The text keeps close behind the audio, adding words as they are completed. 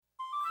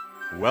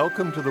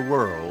Welcome to the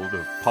world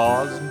of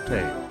Paws and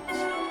Tails.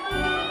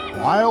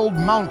 Wild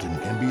Mountain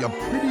can be a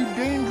pretty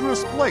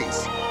dangerous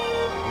place.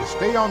 If you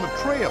stay on the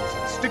trails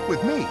and stick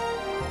with me,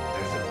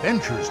 there's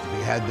adventures to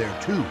be had there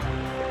too.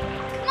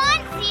 Come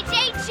on,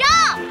 CJ,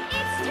 jump!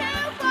 It's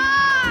too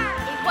far!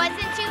 It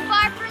wasn't too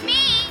far for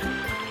me!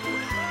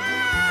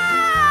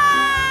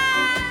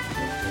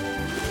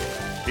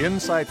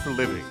 Insight for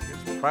Living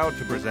is proud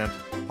to present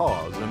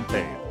Paws and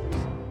Tails.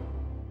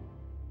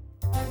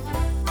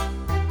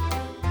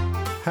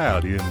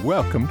 Howdy and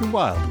welcome to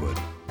Wildwood.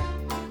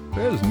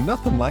 There's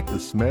nothing like the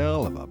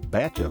smell of a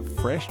batch of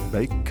fresh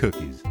baked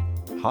cookies,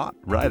 hot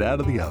right out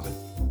of the oven.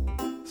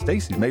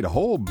 Stacy's made a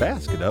whole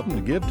basket of them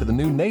to give to the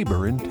new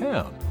neighbor in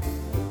town.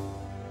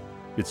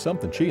 It's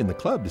something she and the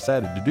club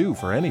decided to do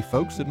for any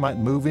folks that might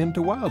move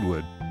into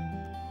Wildwood.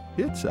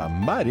 It's a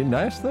mighty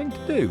nice thing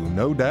to do,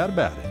 no doubt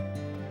about it.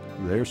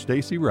 There's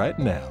Stacy right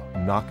now,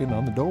 knocking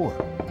on the door.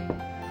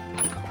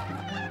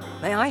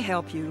 May I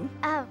help you?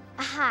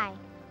 Hi.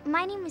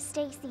 My name is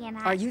Stacy and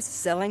Are you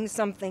selling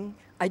something?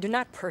 I do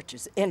not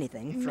purchase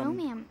anything from...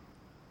 No, ma'am.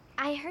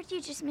 I heard you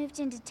just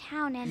moved into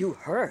town and... You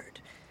heard?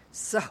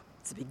 So,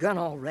 it's begun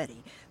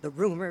already. The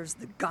rumors,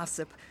 the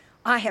gossip.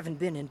 I haven't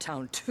been in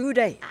town 2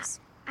 days.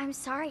 I'm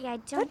sorry, I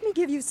don't... Let me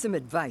give you some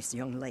advice,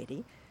 young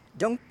lady.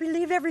 Don't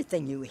believe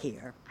everything you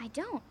hear. I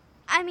don't.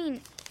 I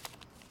mean,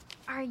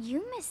 are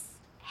you Miss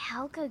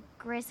Helga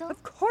Grizzle?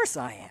 Of course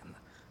I am.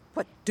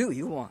 What do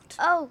you want?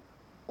 Oh,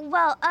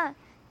 well,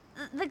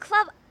 the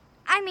club...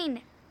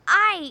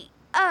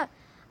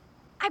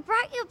 I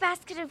brought you a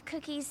basket of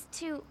cookies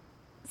to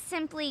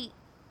simply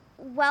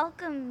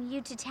welcome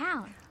you to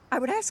town. I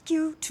would ask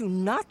you to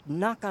not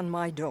knock on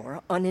my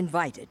door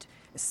uninvited,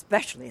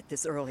 especially at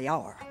this early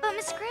hour. But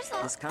Miss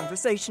Grizzle... This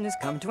conversation has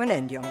come to an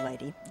end, young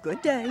lady.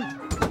 Good day.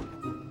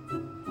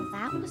 Well,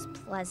 that was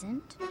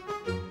pleasant.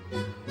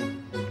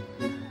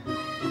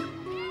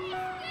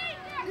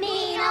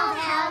 Mean old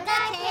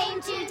Helga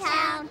came to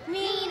town.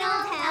 Mean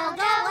old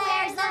Helga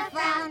wears a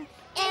frown.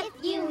 If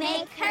you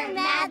make her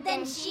mad,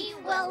 then she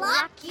will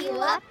lock you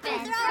up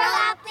and throw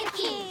out the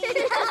key.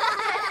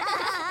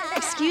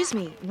 Excuse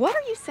me, what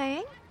are you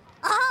saying?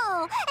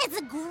 Oh, it's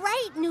a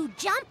great new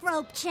jump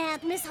rope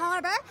chant, Miss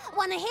Harbor.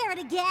 Want to hear it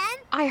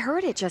again? I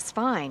heard it just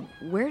fine.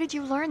 Where did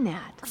you learn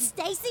that?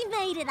 Stacy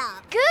made it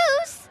up.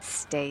 Goose!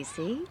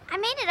 Stacy? I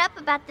made it up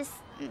about this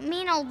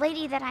mean old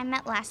lady that I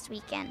met last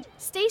weekend.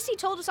 Stacy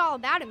told us all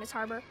about it, Miss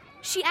Harbor.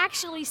 She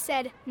actually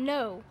said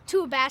no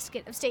to a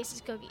basket of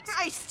Stacy's cookies.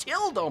 I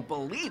still don't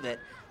believe it.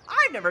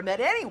 I've never met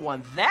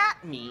anyone that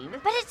mean.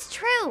 But it's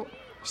true.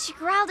 She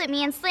growled at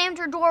me and slammed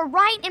her door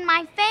right in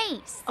my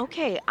face.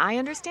 Okay, I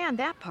understand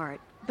that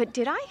part. But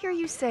did I hear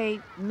you say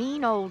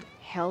mean old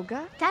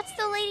Helga? That's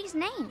the lady's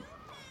name.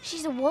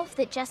 She's a wolf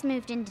that just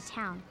moved into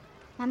town.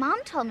 My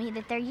mom told me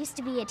that there used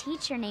to be a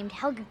teacher named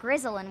Helga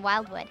Grizzle in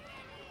Wildwood,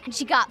 and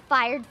she got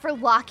fired for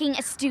locking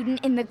a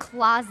student in the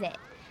closet.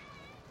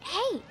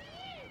 Hey,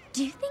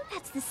 do you think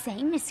that's the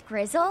same Miss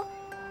Grizzle?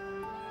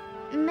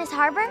 Miss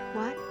Harbor?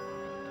 What?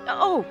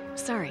 Oh,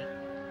 sorry.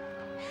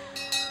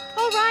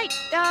 All right,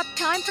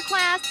 time for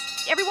class.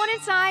 Everyone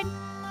inside.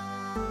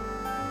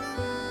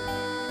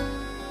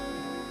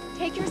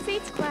 Take your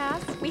seats,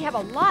 class. We have a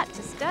lot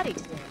to study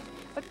today.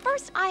 But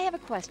first, I have a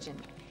question.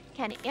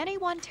 Can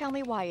anyone tell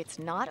me why it's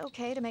not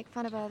okay to make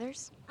fun of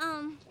others?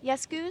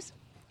 Yes, Goose?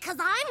 'Cause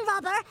I'm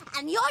rubber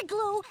and you're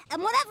glue,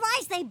 and whatever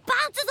I say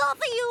bounces off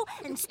of you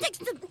and sticks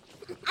to...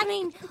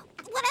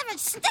 whatever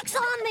sticks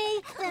on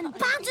me, then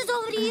bounces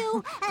over to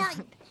you,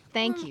 and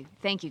Thank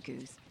you,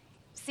 Goose.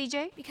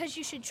 CJ? Because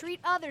you should treat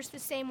others the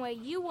same way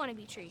you want to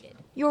be treated.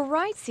 You're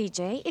right,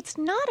 CJ. It's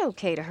not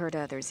okay to hurt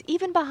others,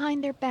 even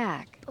behind their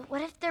back. But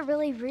what if they're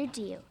really rude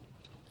to you?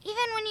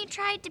 Even when you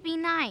tried to be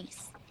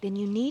nice? Then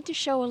you need to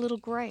show a little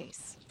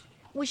grace.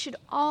 We should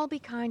all be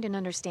kind and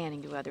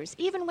understanding to others,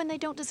 even when they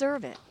don't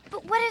deserve it.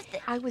 But what if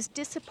I was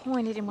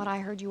disappointed in what I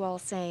heard you all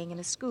saying in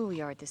a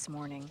schoolyard this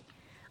morning.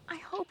 I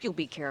hope you'll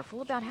be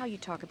careful about how you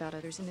talk about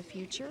others in the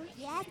future.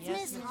 yes,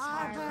 Miss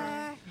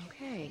Harbor.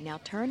 Okay, now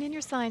turn in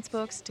your science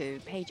books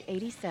to page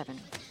 87.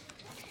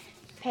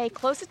 Pay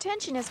close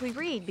attention as we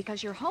read,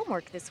 because your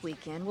homework this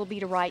weekend will be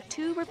to write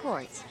 2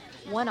 reports,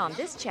 one on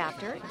this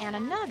chapter and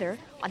another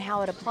on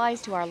how it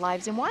applies to our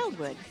lives in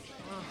Wildwood.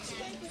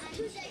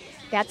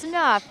 That's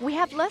enough. We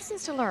have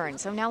lessons to learn,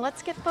 so now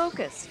let's get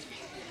focused.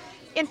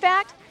 In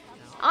fact,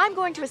 I'm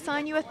going to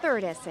assign you a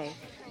 3rd essay.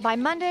 By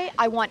Monday,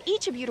 I want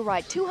each of you to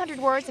write 200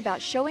 words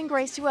about showing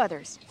grace to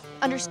others.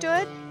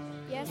 Understood?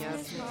 Yes,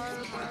 Miss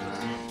Harbor.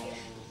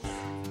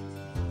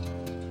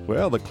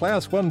 Well, the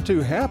class wasn't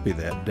too happy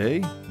that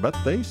day, but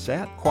they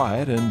sat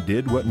quiet and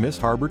did what Miss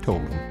Harbor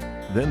told them.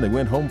 Then they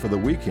went home for the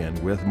weekend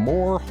with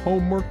more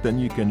homework than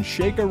you can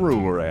shake a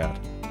ruler at.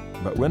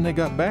 But when they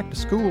got back to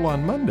school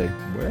on Monday,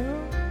 well,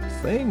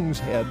 things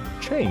had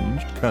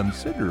changed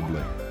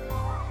considerably.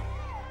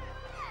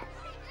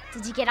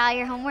 Did you get all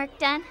your homework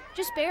done?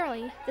 Just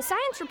barely. The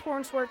science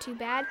reports weren't too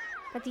bad,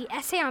 but the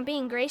essay on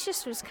being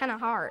gracious was kind of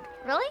hard.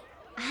 Really?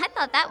 I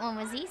thought that one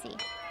was easy.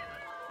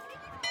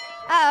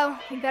 Uh-oh,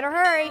 we better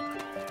hurry.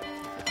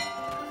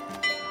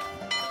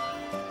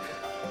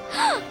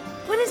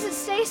 What is it,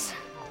 Stace?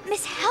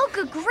 Miss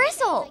Helga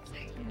Grizzle!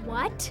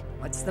 What?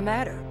 What's the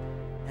matter?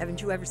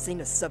 Haven't you ever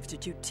seen a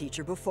substitute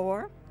teacher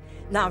before?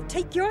 Now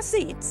take your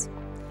seats.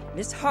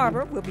 Miss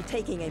Harper will be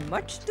taking a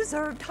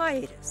much-deserved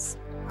hiatus.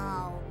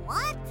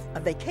 What? A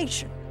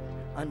vacation.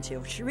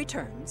 Until she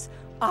returns,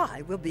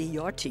 I will be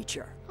your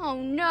teacher.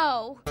 Oh,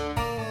 no.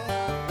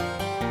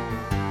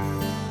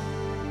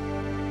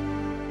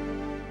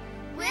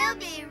 We'll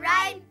be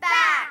right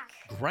back.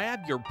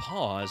 Grab your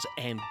paws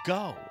and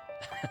go.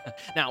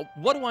 Now,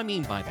 what do I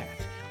mean by that?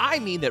 I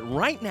mean that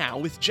right now,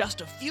 with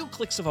just a few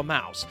clicks of a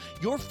mouse,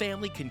 your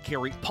family can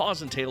carry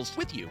Paws and Tails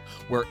with you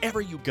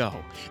wherever you go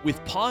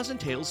with Paws and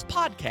Tails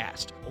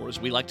Podcast, or as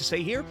we like to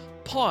say here,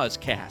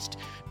 Pawscast.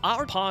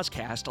 Our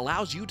Pawscast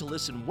allows you to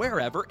listen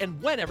wherever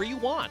and whenever you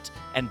want.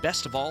 And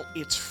best of all,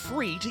 it's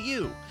free to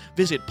you.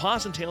 Visit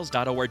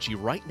pawsandtails.org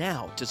right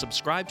now to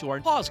subscribe to our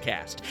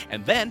Pawscast,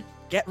 and then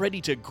get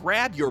ready to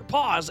grab your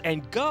paws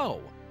and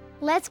go.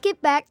 Let's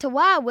get back to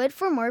Wildwood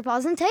for more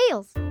Paws and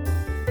Tails.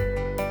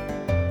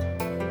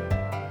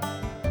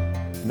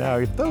 Now,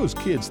 if those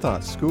kids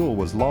thought school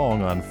was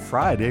long on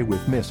Friday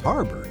with Miss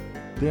Harper,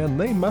 then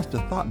they must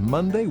have thought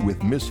Monday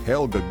with Miss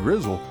Helga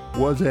Grizzle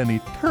was an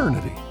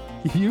eternity.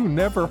 You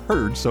never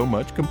heard so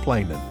much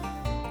complaining.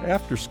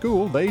 After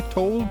school, they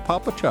told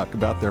Papa Chuck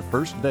about their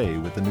first day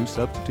with the new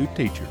substitute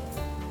teacher.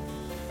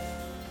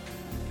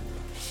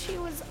 She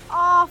was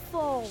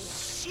awful.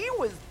 She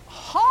was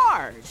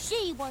hard.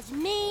 She was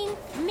mean,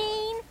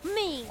 mean,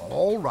 mean.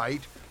 All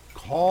right,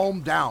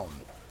 calm down.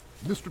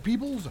 Mr.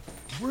 Peoples,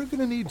 we're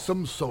gonna need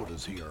some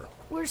sodas here.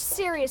 We're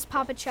serious,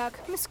 Papa Chuck.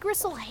 Miss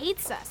Gristle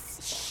hates us.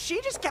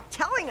 She just kept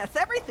telling us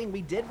everything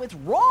we did was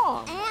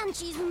wrong. And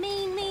she's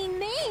mean, mean,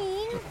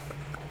 mean.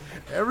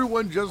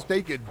 Everyone just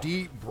take a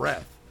deep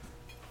breath.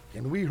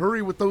 Can we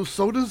hurry with those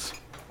sodas?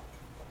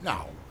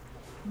 Now,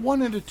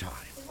 one at a time.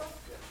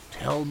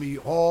 Tell me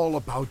all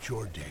about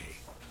your day.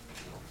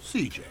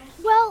 CJ.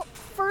 Well,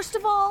 first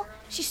of all,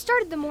 she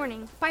started the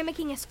morning by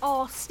making us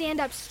all stand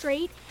up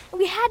straight, and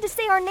we had to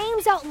say our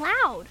names out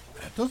loud.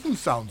 That doesn't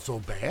sound so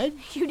bad.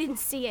 You didn't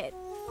see it.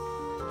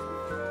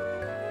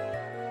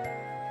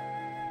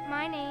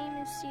 My name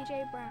is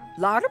CJ Brown.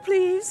 Louder,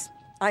 please.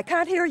 I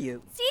can't hear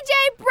you.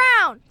 CJ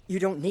Brown! You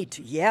don't need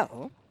to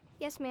yell.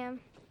 Yes, ma'am.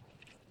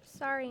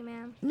 Sorry,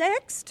 ma'am.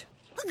 Next.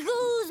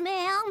 Goose,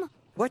 ma'am.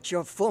 What's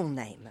your full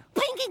name?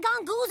 Pinky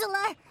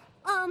Gongoozler.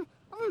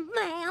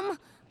 Ma'am.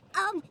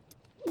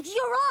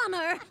 Your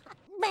Honor.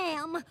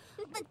 Ma'am.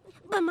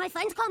 But my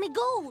friends call me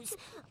Goose.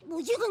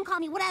 Well, you can call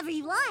me whatever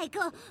you like.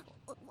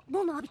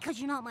 Well, not because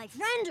you're not my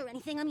friend or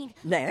anything. I mean...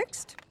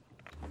 Next.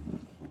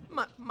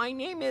 My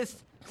name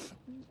is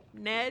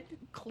Ned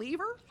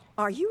Cleaver.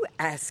 Are you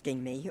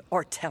asking me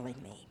or telling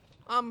me?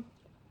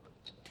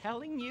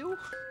 Telling you?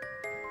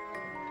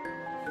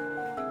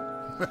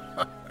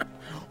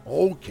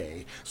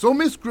 Okay, so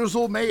Miss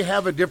Grizzle may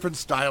have a different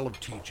style of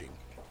teaching.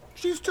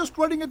 She's just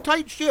running a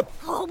tight ship.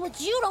 Oh, but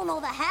you don't know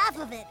the half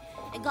of it.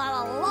 It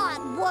got a lot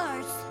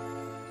worse.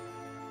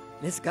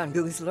 Miss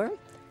Gongoozler,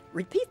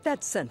 repeat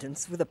that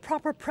sentence with a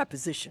proper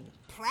preposition.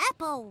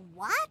 Prepo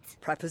what?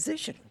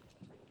 Preposition.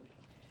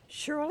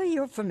 Surely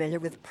you're familiar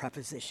with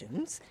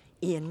prepositions.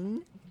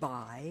 In,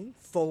 by,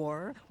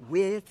 for,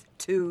 with,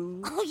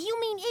 to. Oh,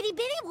 you mean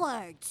itty-bitty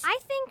words. I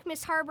think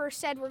Miss Harper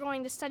said we're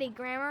going to study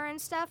grammar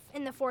and stuff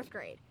in the 4th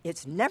grade.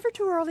 It's never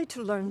too early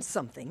to learn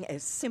something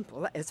as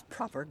simple as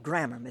proper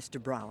grammar,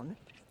 Mr. Brown.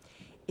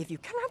 If you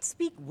cannot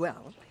speak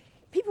well,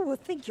 people will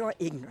think you're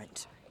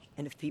ignorant.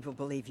 And if people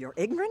believe you're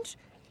ignorant,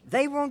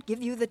 they won't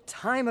give you the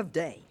time of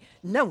day.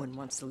 No one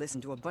wants to listen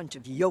to a bunch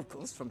of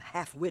yokels from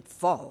Half-Wit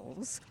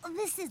Falls.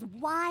 This is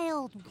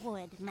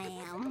Wildwood,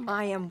 ma'am.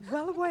 I am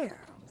well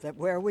aware that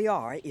where we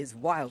are is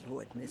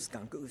Wildwood, Miss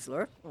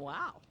Gongoozler.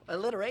 Wow,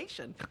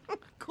 alliteration.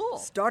 Cool.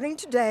 Starting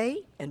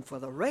today and for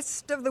the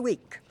rest of the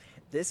week,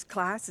 this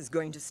class is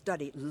going to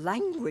study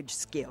language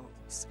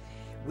skills.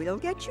 We'll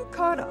get you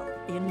caught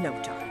up in no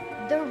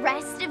time. The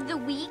rest of the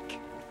week?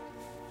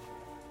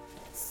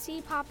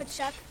 See, Papa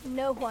Chuck,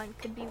 no one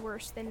could be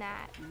worse than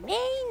that.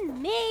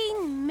 Mean,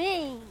 mean,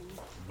 mean.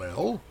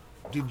 Well,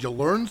 did you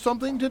learn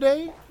something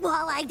today?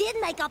 Well, I did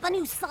make up a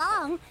new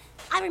song.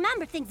 I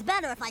remember things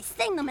better if I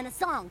sing them in a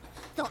song.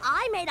 So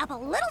I made up a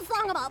little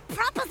song about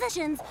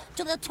prepositions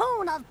to the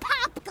tune of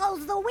Pop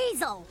Goes the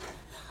Weasel.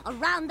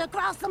 Around,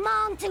 across,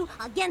 among, to,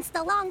 against,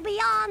 along,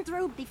 beyond,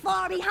 through,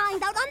 before,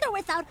 behind, out, under,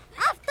 without,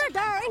 after,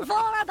 during,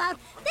 for, about.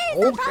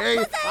 These are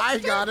Okay, I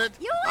got it.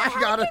 You I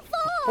have got it.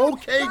 before.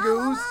 Okay,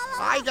 Goose.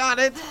 I got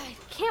it.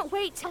 Can't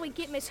wait till we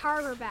get Miss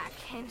Harper back,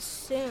 and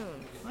soon.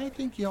 I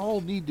think you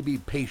all need to be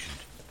patient.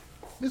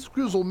 Miss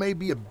Grizzle may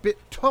be a bit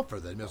tougher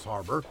than Miss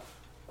Harper,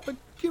 but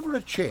give her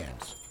a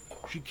chance.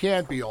 She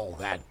can't be all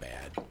that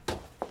bad.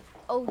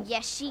 Oh,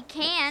 yes, she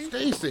can.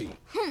 Stacy,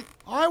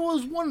 I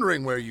was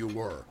wondering where you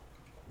were.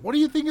 What do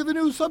you think of the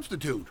new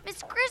substitute?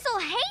 Miss Grizzle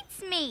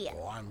hates me.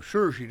 Oh, I'm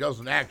sure she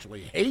doesn't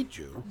actually hate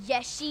you.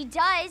 Yes, she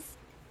does.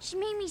 She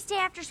made me stay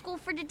after school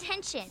for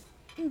detention.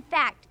 In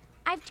fact,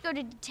 I have to go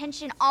to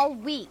detention all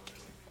week.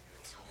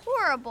 It's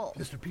horrible.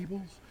 Mr.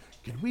 Peebles,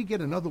 can we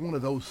get another one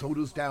of those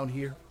sodas down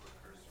here?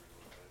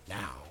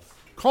 Now,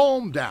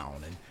 calm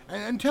down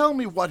and tell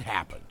me what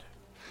happened.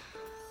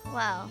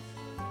 Well,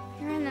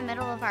 you're in the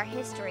middle of our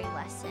history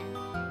lesson.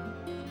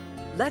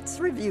 Let's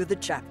review the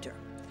chapter.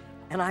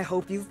 And I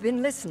hope you've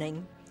been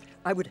listening.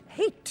 I would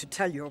hate to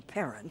tell your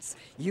parents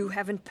you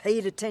haven't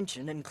paid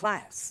attention in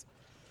class.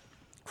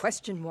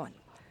 Question 1.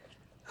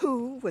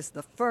 Who was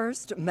the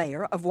first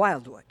mayor of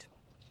Wildwood?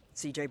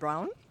 C.J.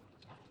 Brown?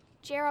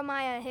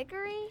 Jeremiah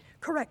Hickory?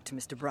 Correct,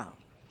 Mr. Brown.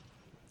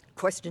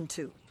 Question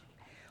 2.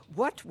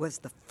 What was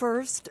the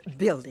first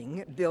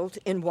building built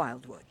in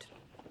Wildwood?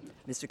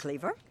 Mr.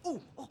 Cleaver?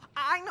 Oh,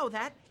 I know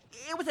that.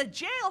 It was a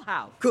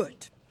jailhouse.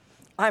 Good.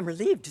 I'm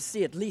relieved to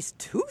see at least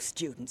 2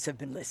 students have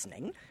been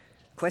listening.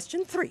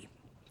 Question 3.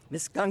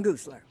 Miss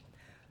Gungusler.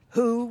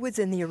 Who was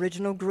in the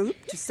original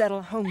group to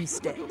settle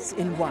homesteads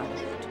in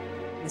Wildwood?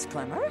 Miss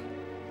Clemmer?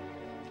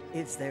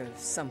 Is there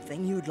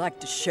something you'd like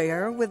to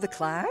share with the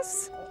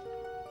class?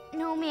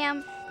 No,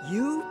 ma'am.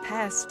 You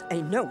passed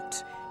a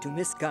note to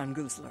Miss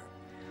Gungusler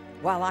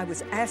while I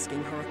was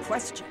asking her a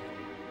question.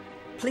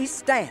 Please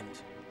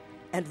stand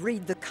and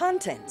read the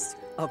contents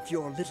of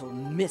your little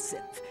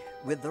missive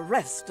with the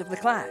rest of the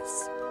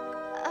class.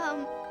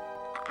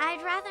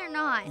 I'd rather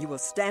not. You will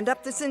stand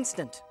up this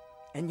instant,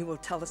 and you will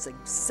tell us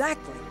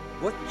exactly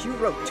what you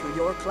wrote to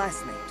your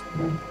classmate.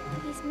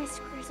 Please, Miss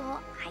Grizzle,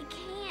 I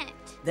can't.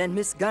 Then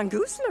Miss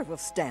Gungusler will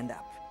stand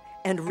up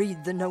and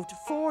read the note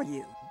for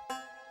you.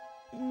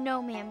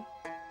 No, ma'am.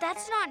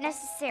 That's not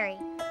necessary.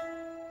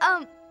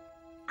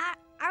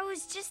 I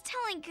was just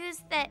telling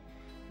Goose that...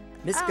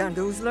 Miss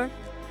Gungusler,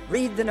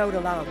 read the note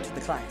aloud to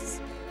the class.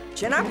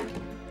 Chin up.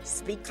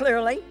 Speak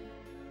clearly.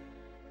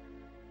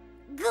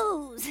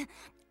 Goose,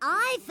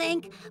 I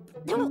think...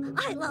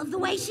 I love the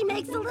way she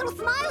makes a little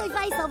smiley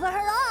face over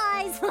her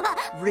eyes.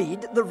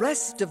 Read the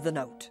rest of the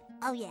note.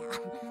 Oh, yeah.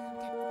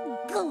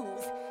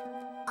 Goose,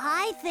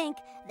 I think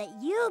that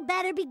you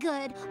better be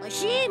good or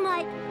she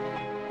might...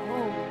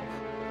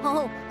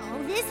 Oh,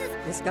 this is...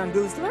 Miss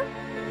Gungusler?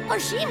 Or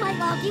she might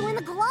lock you in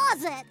the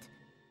closet.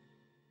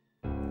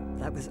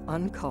 That was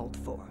uncalled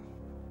for.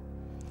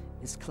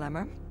 Miss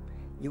Clemmer,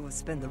 you will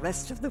spend the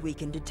rest of the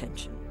week in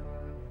detention.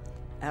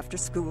 After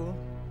school,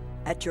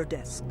 at your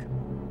desk.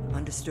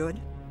 Understood?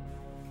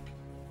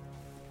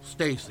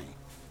 Stacy,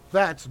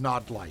 that's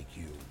not like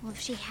you. Well, if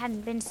she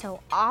hadn't been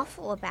so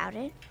awful about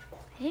it.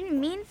 I didn't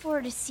mean for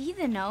her to see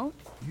the note.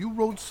 You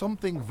wrote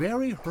something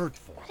very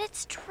hurtful. But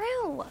it's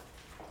true.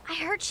 I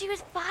heard she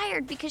was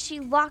fired because she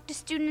locked a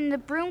student in the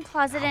broom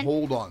closet and...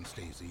 Hold on,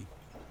 Stacy.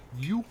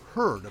 You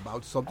heard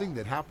about something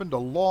that happened a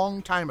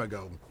long time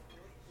ago.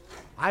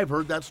 I've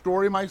heard that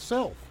story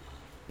myself,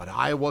 but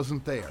I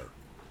wasn't there.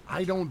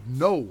 I don't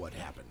know what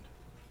happened,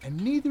 and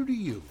neither do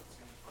you.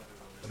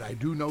 But I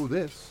do know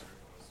this.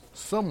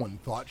 Someone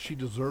thought she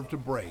deserved a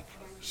break.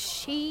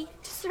 She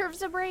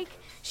deserves a break?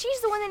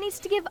 She's the one that needs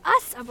to give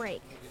us a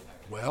break.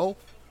 Well,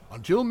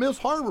 until Miss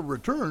Harper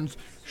returns,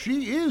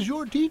 she is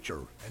your teacher,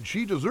 and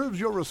she deserves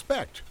your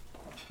respect.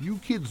 You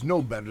kids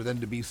know better than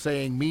to be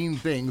saying mean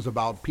things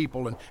about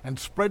people and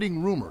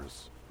spreading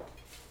rumors.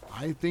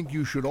 I think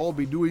you should all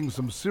be doing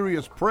some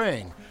serious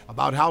praying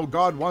about how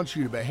God wants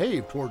you to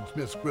behave towards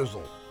Miss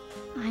Grizzle.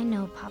 I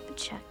know, Papa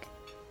Chuck.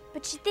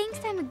 But she thinks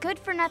I'm a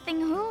good-for-nothing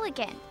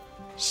hooligan.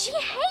 She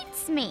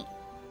hates me.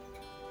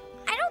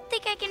 I don't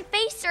think I can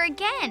face her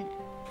again.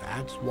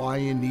 That's why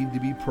you need to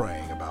be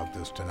praying about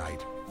this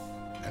tonight.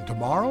 And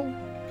tomorrow?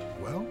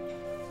 Well,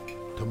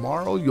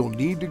 tomorrow you'll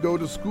need to go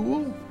to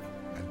school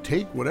and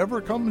take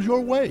whatever comes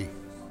your way.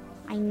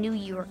 I knew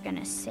you were going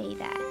to say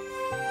that.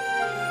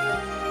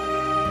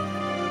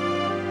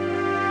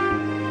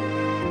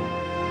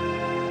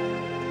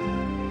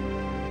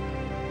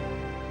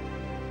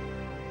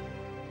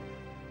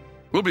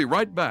 We'll be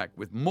right back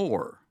with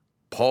more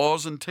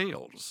Paws and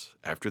Tales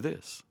after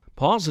this.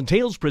 Paws and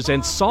Tales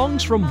presents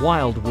Songs from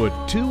Wildwood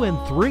 2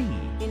 and 3.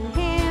 In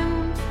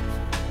him,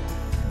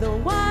 the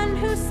one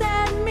who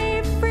set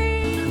me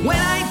free. When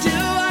I do,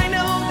 I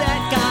know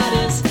that God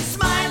is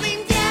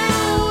smiling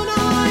down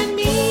on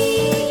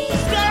me.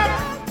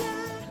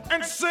 Stop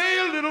and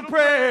say a little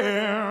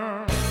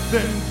prayer,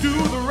 then do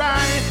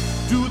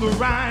the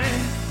right.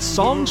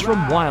 Songs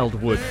from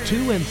Wildwood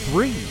 2 and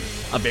 3.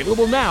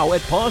 Available now at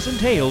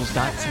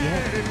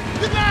pawsandtails.ca.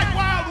 Good night,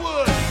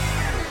 Wildwood!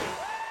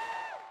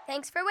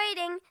 Thanks for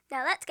waiting.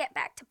 Now let's get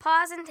back to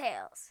Paws and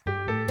Tails.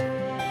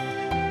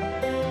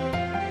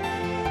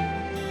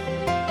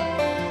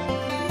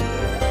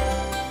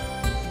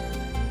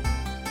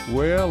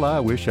 Well, I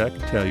wish I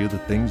could tell you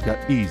that things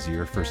got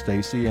easier for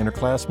Stacy and her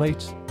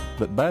classmates,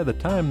 but by the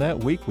time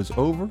that week was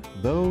over,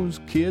 those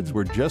kids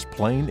were just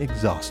plain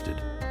exhausted.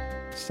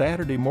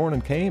 Saturday morning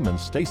came and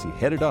Stacy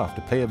headed off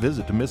to pay a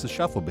visit to Mrs.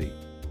 Shuffleby.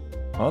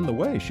 On the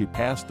way, she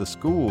passed the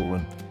school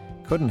and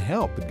couldn't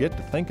help but get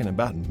to thinking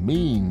about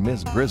mean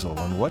Miss Grizzle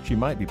and what she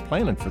might be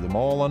planning for them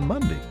all on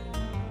Monday.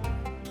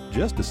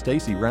 Just as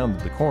Stacy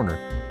rounded the corner,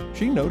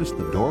 she noticed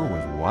the door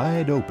was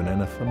wide open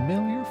and a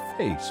familiar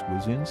face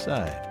was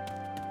inside.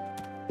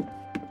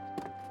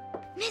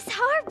 Miss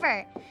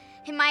Harper!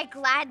 Am I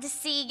glad to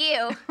see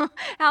you?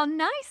 How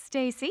nice,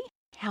 Stacy.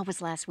 How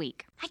was last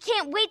week? I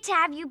can't wait to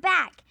have you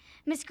back.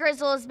 Miss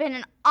Grizzle has been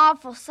an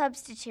awful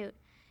substitute.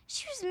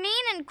 She was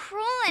mean and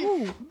cruel and...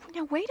 Ooh,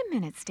 now wait a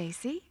minute,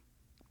 Stacy.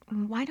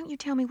 Why don't you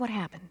tell me what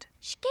happened?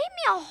 She gave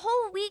me a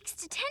whole week's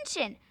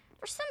detention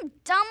for some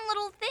dumb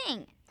little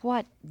thing.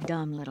 What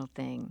dumb little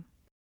thing?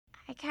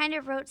 I kind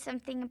of wrote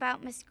something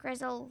about Miss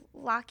Grizzle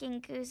locking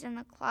Goose in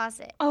the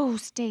closet. Oh,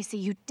 Stacy,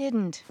 you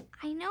didn't.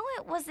 I know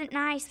it wasn't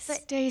nice, but...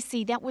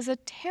 Stacy, that was a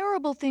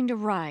terrible thing to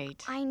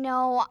write. I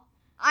know.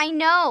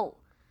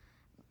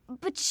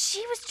 But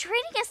she was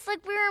treating us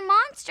like we were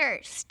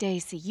monsters.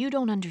 Stacy, you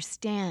don't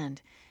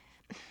understand.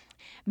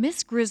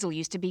 Miss Grizzle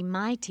used to be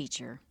my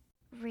teacher.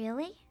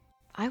 Really?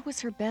 I was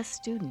her best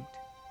student.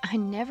 I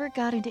never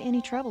got into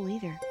any trouble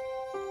either.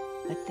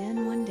 But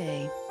then one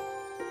day...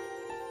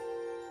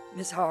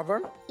 Miss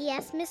Harbour?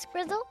 Yes, Miss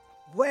Grizzle?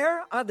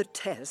 Where are the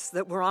tests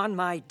that were on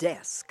my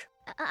desk?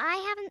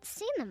 I haven't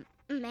seen them,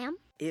 ma'am.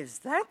 Is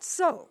that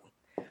so?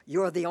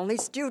 You're the only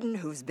student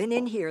who's been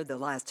in here the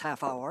last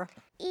half hour.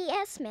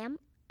 Yes, ma'am.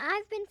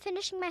 I've been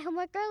finishing my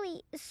homework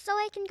early so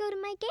I can go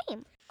to my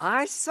game.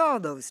 I saw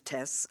those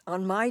tests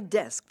on my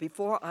desk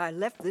before I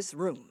left this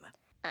room.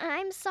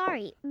 I'm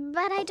sorry,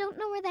 but I don't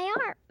know where they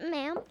are,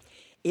 ma'am.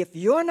 If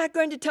you're not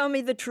going to tell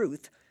me the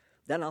truth,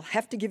 then I'll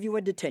have to give you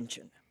a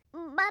detention.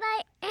 But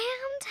I am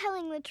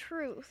telling the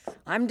truth.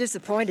 I'm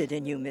disappointed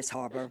in you, Miss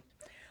Harbour.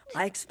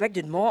 I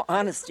expected more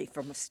honesty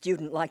from a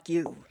student like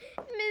you.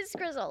 Miss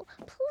Grizzle,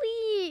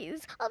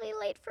 please. I'll be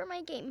late for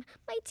my game.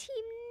 My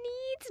team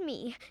needs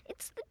me.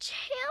 It's the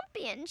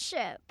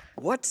championship.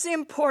 What's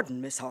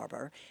important, Miss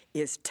Harbour,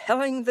 is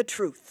telling the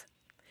truth.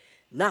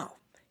 Now,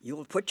 you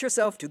will put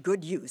yourself to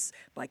good use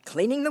by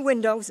cleaning the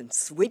windows and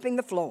sweeping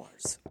the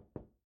floors.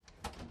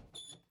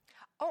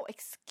 Oh,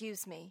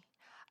 excuse me.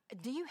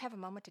 Do you have a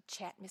moment to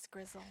chat, Miss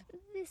Grizzle?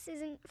 This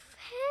isn't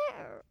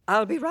fair.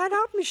 I'll be right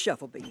out, Miss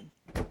Shuffleby.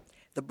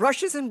 The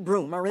brushes and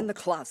broom are in the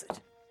closet.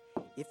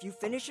 If you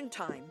finish in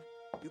time,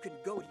 you can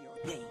go to your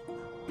game.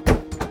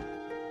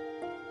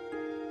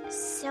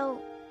 So,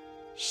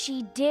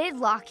 she did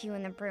lock you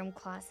in the broom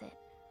closet.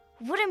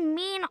 What a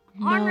mean,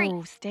 ornery...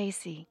 No,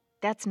 Stacy,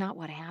 that's not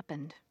what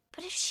happened.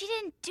 But if she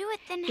didn't do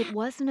it, then... It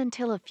wasn't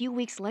until a few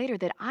weeks later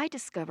that I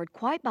discovered,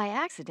 quite by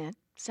accident,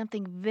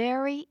 something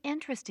very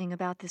interesting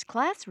about this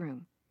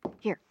classroom.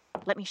 Here,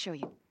 let me show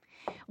you.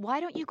 Why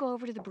don't you go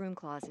over to the broom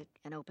closet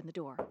and open the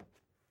door?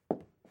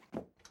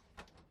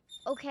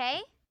 Okay.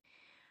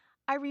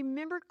 I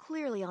remember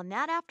clearly on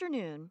that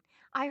afternoon,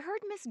 I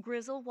heard Miss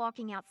Grizzle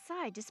walking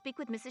outside to speak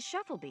with Mrs.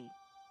 Shuffleby.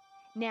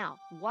 Now,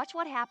 watch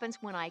what happens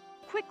when I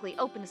quickly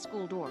open the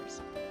school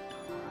doors.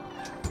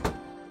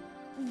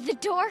 The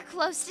door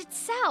closed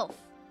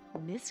itself.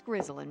 Miss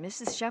Grizzle and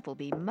Mrs.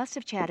 Shuffleby must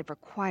have chatted for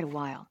quite a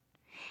while.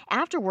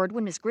 Afterward,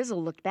 when Miss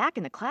Grizzle looked back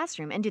in the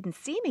classroom and didn't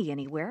see me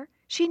anywhere,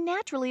 she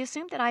naturally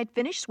assumed that I had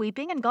finished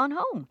sweeping and gone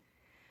home.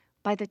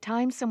 By the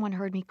time someone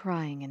heard me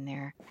crying in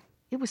there,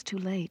 it was too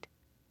late.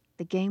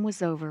 The game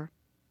was over.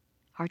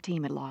 Our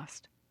team had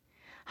lost.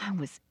 I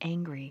was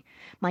angry.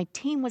 My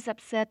team was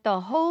upset. The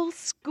whole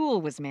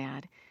school was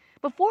mad.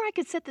 Before I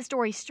could set the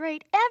story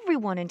straight,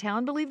 everyone in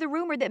town believed the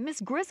rumor that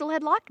Miss Grizzle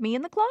had locked me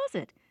in the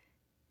closet.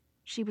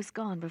 She was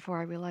gone before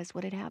I realized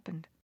what had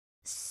happened.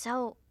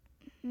 So,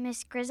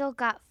 Miss Grizzle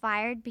got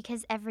fired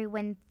because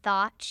everyone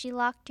thought she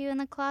locked you in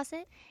the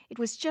closet? It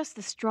was just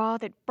the straw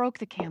that broke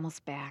the camel's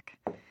back.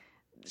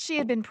 She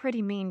had been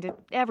pretty mean to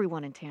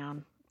everyone in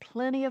town.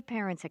 Plenty of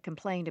parents had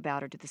complained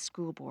about her to the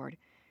school board.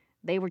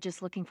 They were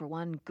just looking for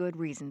one good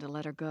reason to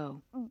let her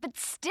go. But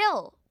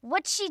still,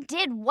 what she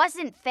did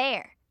wasn't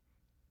fair.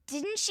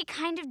 Didn't she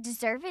kind of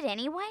deserve it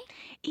anyway?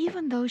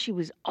 Even though she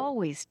was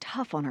always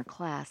tough on her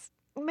class,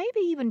 maybe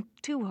even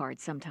too hard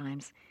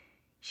sometimes,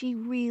 she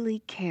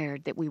really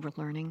cared that we were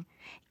learning.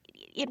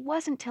 It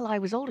wasn't till I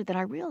was older that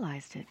I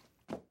realized it.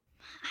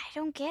 I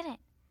don't get it.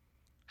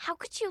 How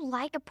could you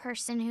like a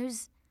person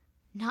who's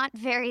not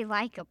very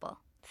likable?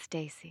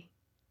 Stacy,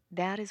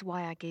 that is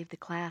why I gave the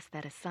class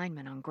that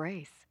assignment on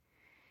grace.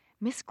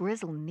 Miss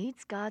Grizzle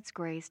needs God's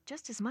grace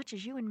just as much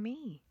as you and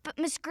me. But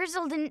Miss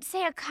Grizzle didn't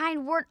say a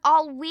kind word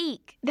all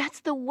week. That's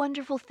the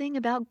wonderful thing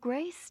about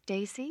grace,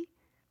 Stacy.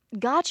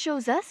 God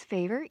shows us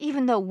favor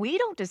even though we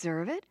don't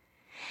deserve it.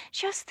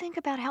 Just think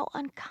about how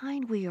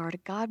unkind we are to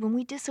God when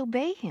we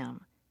disobey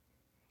Him.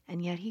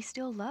 And yet He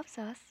still loves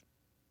us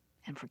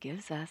and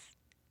forgives us.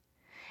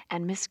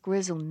 And Miss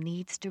Grizzle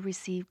needs to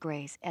receive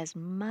grace as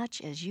much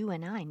as you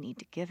and I need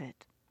to give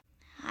it.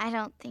 I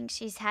don't think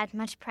she's had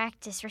much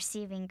practice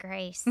receiving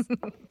grace.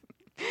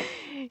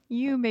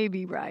 You may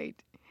be right.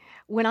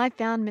 When I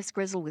found Miss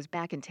Grizzle was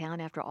back in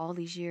town after all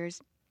these years,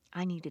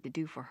 I needed to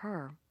do for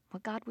her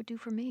what God would do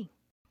for me.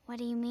 What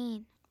do you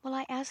mean? Well,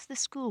 I asked the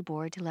school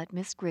board to let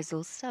Miss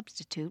Grizzle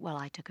substitute while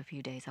I took a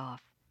few days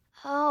off.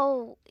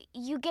 Oh,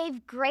 you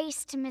gave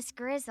grace to Miss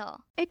Grizzle.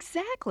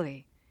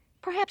 Exactly.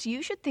 Perhaps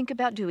you should think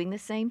about doing the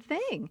same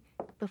thing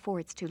before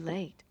it's too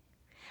late.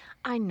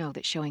 I know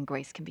that showing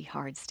grace can be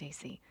hard,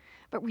 Stacy,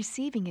 but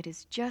receiving it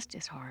is just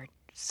as hard,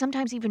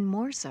 sometimes even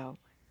more so.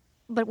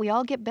 but we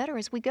all get better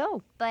as we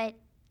go. But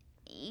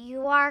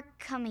you are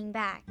coming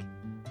back,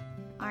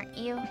 aren't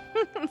you?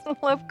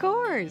 Well, of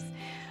course.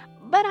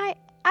 But I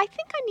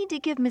think I need to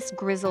give Miss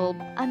Grizzle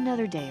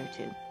another day or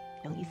two,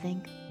 don't you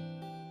think?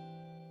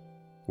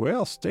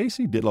 Well,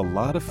 Stacy did a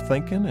lot of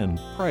thinking and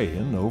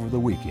praying over the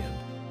weekend.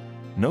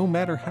 No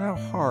matter how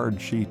hard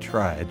she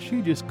tried,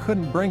 she just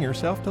couldn't bring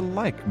herself to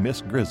like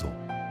Miss Grizzle.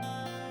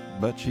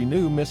 But she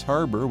knew Miss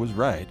Harbor was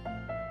right.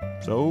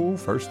 So,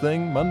 first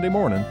thing Monday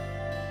morning,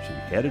 she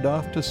headed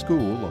off to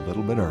school a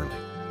little bit early.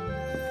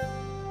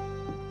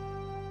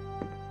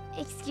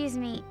 Excuse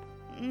me,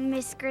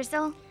 Miss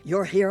Grizzle?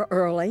 You're here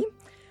early.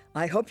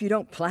 I hope you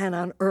don't plan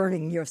on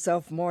earning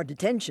yourself more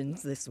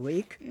detentions this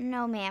week.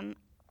 No, ma'am.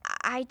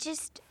 I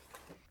just...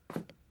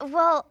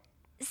 Well,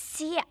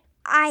 see,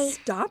 I...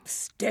 Stop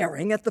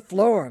staring at the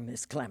floor,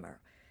 Miss Clemmer.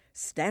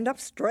 Stand up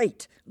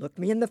straight, look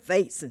me in the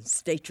face, and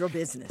state your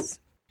business.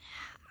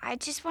 I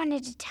just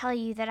wanted to tell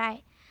you that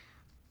I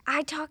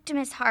talked to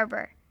Miss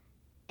Harbor,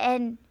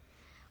 and,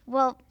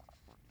 well,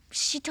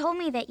 she told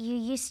me that you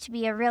used to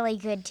be a really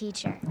good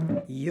teacher.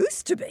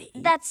 Used to be?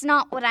 That's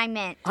not what I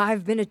meant.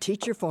 I've been a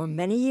teacher for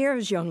many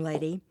years, young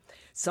lady.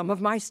 Some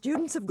of my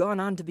students have gone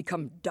on to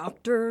become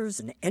doctors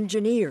and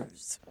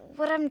engineers.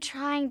 What I'm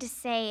trying to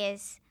say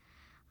is,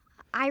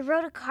 I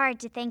wrote a card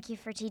to thank you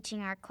for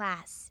teaching our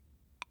class.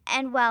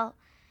 And, well,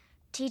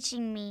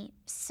 teaching me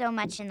so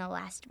much in the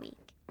last week.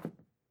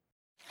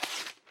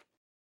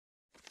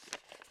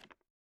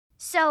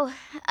 So,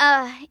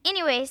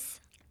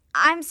 anyways,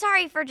 I'm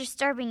sorry for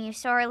disturbing you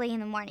so early in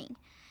the morning.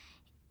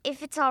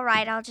 If it's all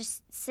right, I'll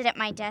just sit at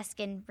my desk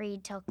and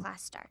read till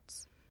class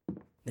starts.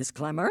 Miss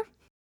Clemmer?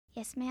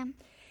 Yes, ma'am?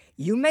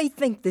 You may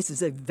think this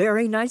is a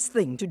very nice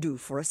thing to do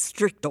for a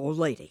strict old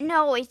lady.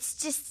 No, it's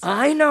just...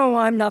 I know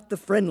I'm not the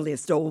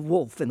friendliest old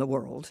wolf in the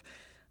world.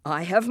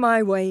 I have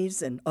my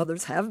ways and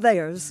others have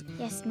theirs.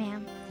 Yes,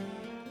 ma'am.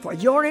 For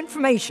your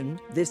information,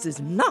 this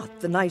is not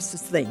the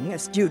nicest thing a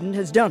student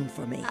has done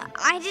for me.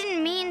 I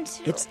didn't mean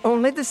to... It's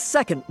only the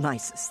second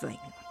nicest thing.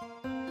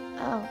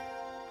 Oh.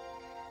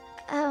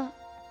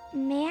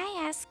 May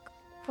I ask,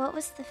 what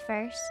was the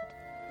first?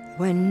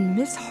 When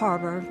Miss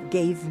Harbor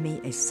gave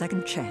me a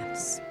second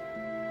chance.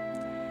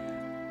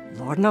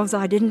 Lord knows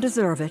I didn't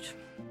deserve it.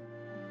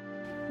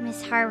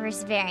 Miss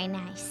Harbor's very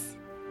nice.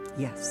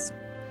 Yes.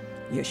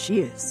 Yes,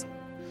 she is.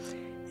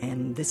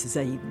 And this is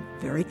a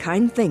very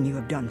kind thing you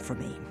have done for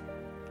me.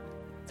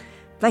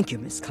 Thank you,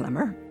 Miss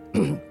Clemmer.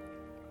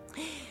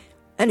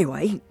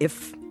 Anyway,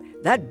 if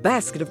that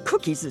basket of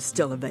cookies is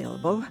still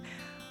available,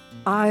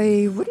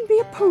 I wouldn't be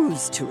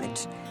opposed to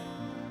it.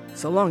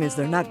 So long as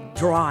they're not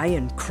dry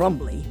and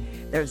crumbly.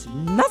 There's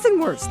nothing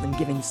worse than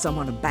giving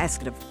someone a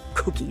basket of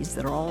cookies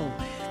that are all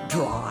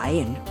dry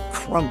and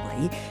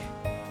crumbly.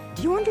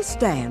 Do you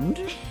understand?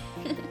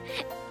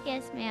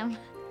 Yes, ma'am.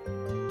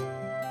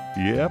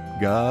 Yep,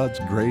 God's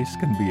grace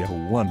can be a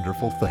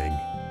wonderful thing.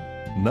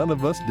 None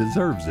of us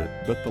deserves it,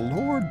 but the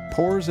Lord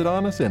pours it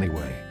on us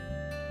anyway.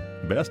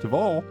 Best of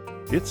all,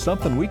 it's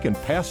something we can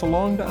pass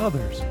along to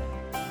others.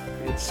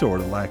 It's sort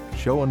of like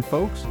showing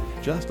folks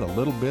just a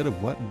little bit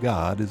of what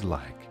God is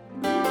like.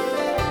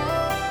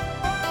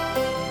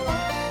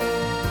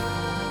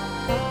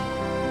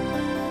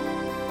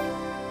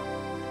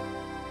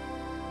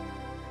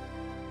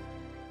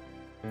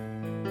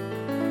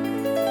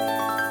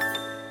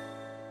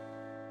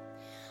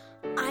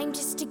 I'm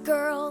just a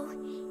girl,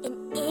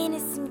 an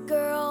innocent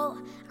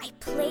girl. I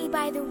play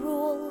by the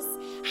rules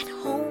at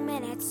home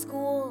and at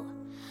school.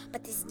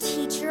 But this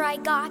teacher I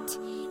got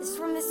is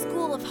from the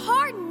school of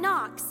hard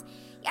knocks.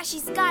 Yeah,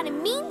 she's got a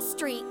mean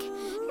streak.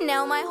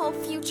 Now my whole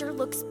future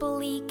looks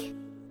bleak.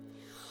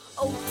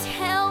 Oh,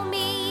 tell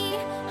me,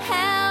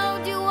 how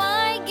do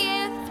I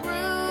get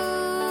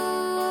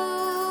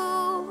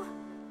through?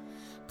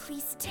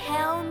 Please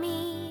tell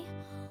me,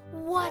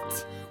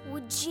 what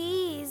would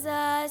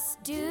Jesus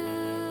do?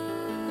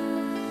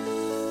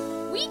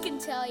 We can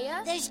tell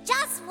you. There's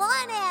just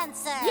one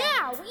answer.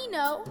 Yeah, we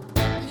know.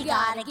 You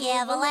gotta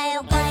give a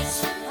little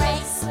grace,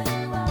 grace.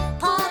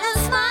 Put a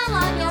smile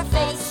on your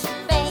face,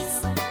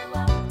 face.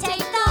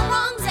 Take the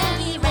wrongs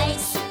and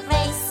erase,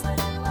 erase.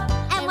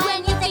 And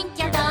when you think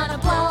you're gonna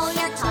blow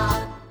your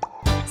top,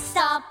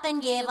 stop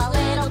and give a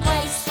little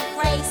grace,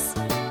 grace.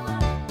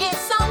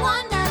 It's a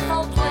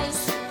wonderful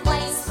place,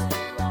 place.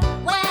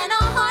 When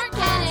a heart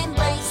can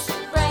embrace,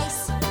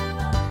 embrace.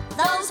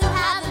 Those who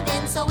haven't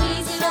been so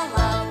easy to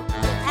love,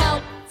 with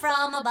help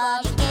from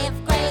above you give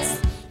grace.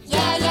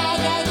 Yeah, yeah,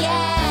 yeah, yeah.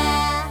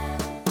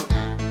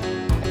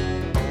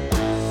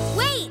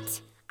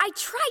 I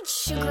tried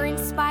sugar and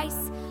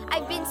spice.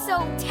 I've been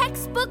so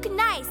textbook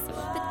nice,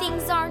 but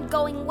things aren't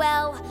going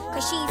well,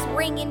 'cause she's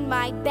ringing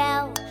my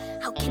bell.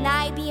 How can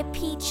I be a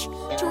peach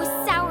to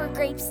a sour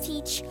grapes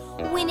teach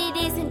when it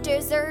isn't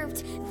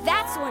deserved?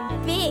 That's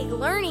one big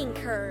learning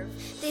curve.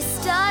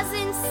 This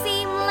doesn't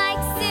seem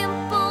like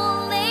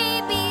simple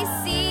ABCs,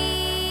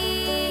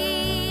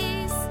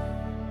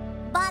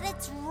 but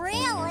it's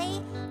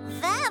really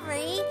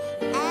very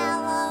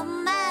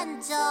elementary.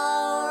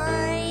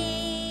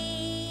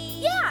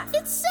 Yeah,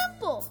 it's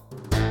simple.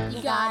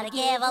 You gotta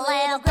give a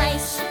little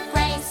grace,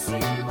 grace. Put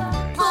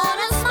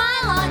a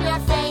smile on your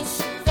face,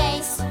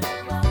 face.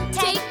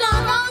 Take no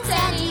wrongs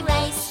and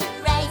erase,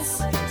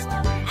 erase.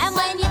 And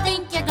when you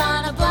think you're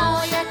gonna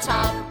blow your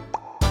top,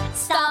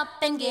 stop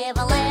and give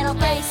a little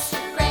grace,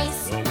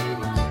 grace.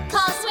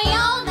 'Cause we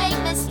all make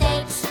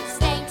mistakes,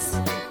 mistakes.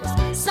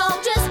 So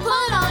just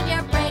put on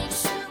your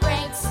brakes,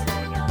 brakes.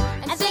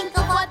 And think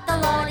of what the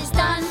Lord has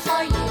done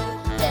for you.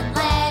 Then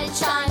let it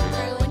shine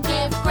through and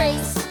give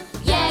grace.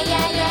 Yeah,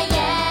 yeah, yeah,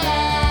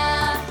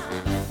 yeah.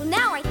 Well,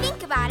 now I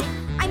think about it,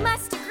 I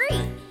must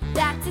agree.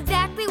 That's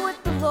exactly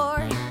what the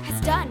Lord has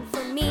done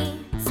for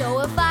me. So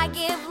if I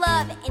give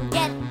love and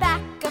get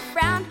back a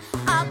frown,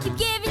 I'll keep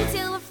giving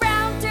till a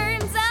frown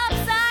turns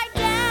upside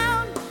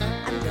down.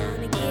 I'm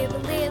gonna give a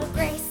little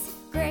grace,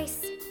 grace.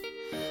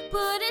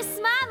 Put a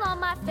smile on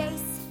my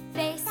face,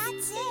 face.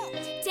 That's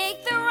it.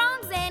 Take the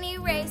wrongs and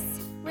erase,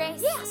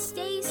 erase. Yeah,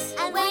 Stace.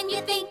 And when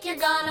you think you're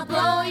gonna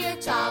blow your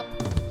top,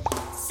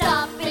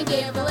 stop and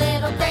give a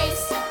little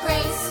grace,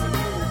 grace.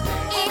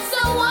 It's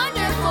a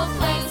wonderful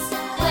place,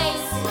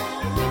 place.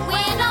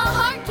 When a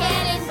heart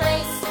can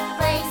embrace,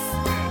 embrace.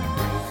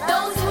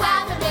 Those who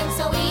haven't been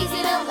so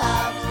easy to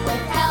love,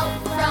 with help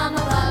from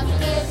above, you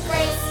give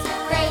grace,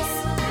 grace.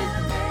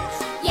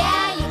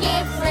 Yeah, you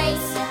give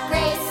grace,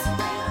 grace.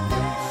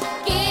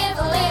 Give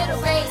a little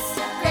grace,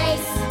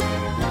 grace.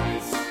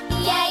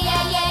 Yeah,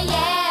 yeah, yeah,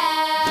 yeah.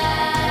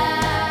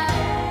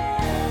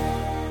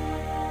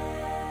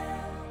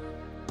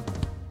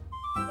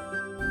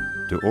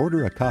 To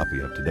order a copy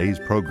of today's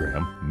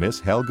program, Miss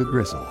Helga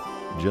Grisel,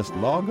 just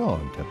log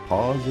on to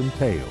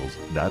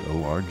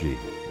pawsandtails.org.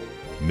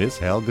 Miss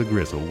Helga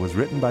Grisel was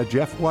written by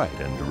Jeff White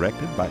and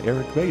directed by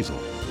Eric Basil.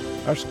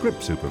 Our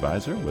script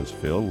supervisor was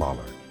Phil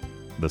Lawler.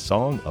 The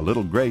song A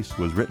Little Grace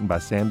was written by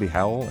Sandy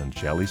Howell and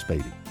Shelley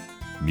Spady.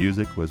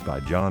 Music was by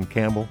John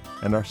Campbell,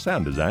 and our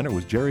sound designer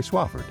was Jerry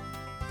Swafford.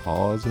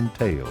 Paws and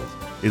Tales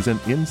is an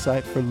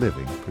Insight for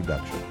Living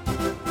production.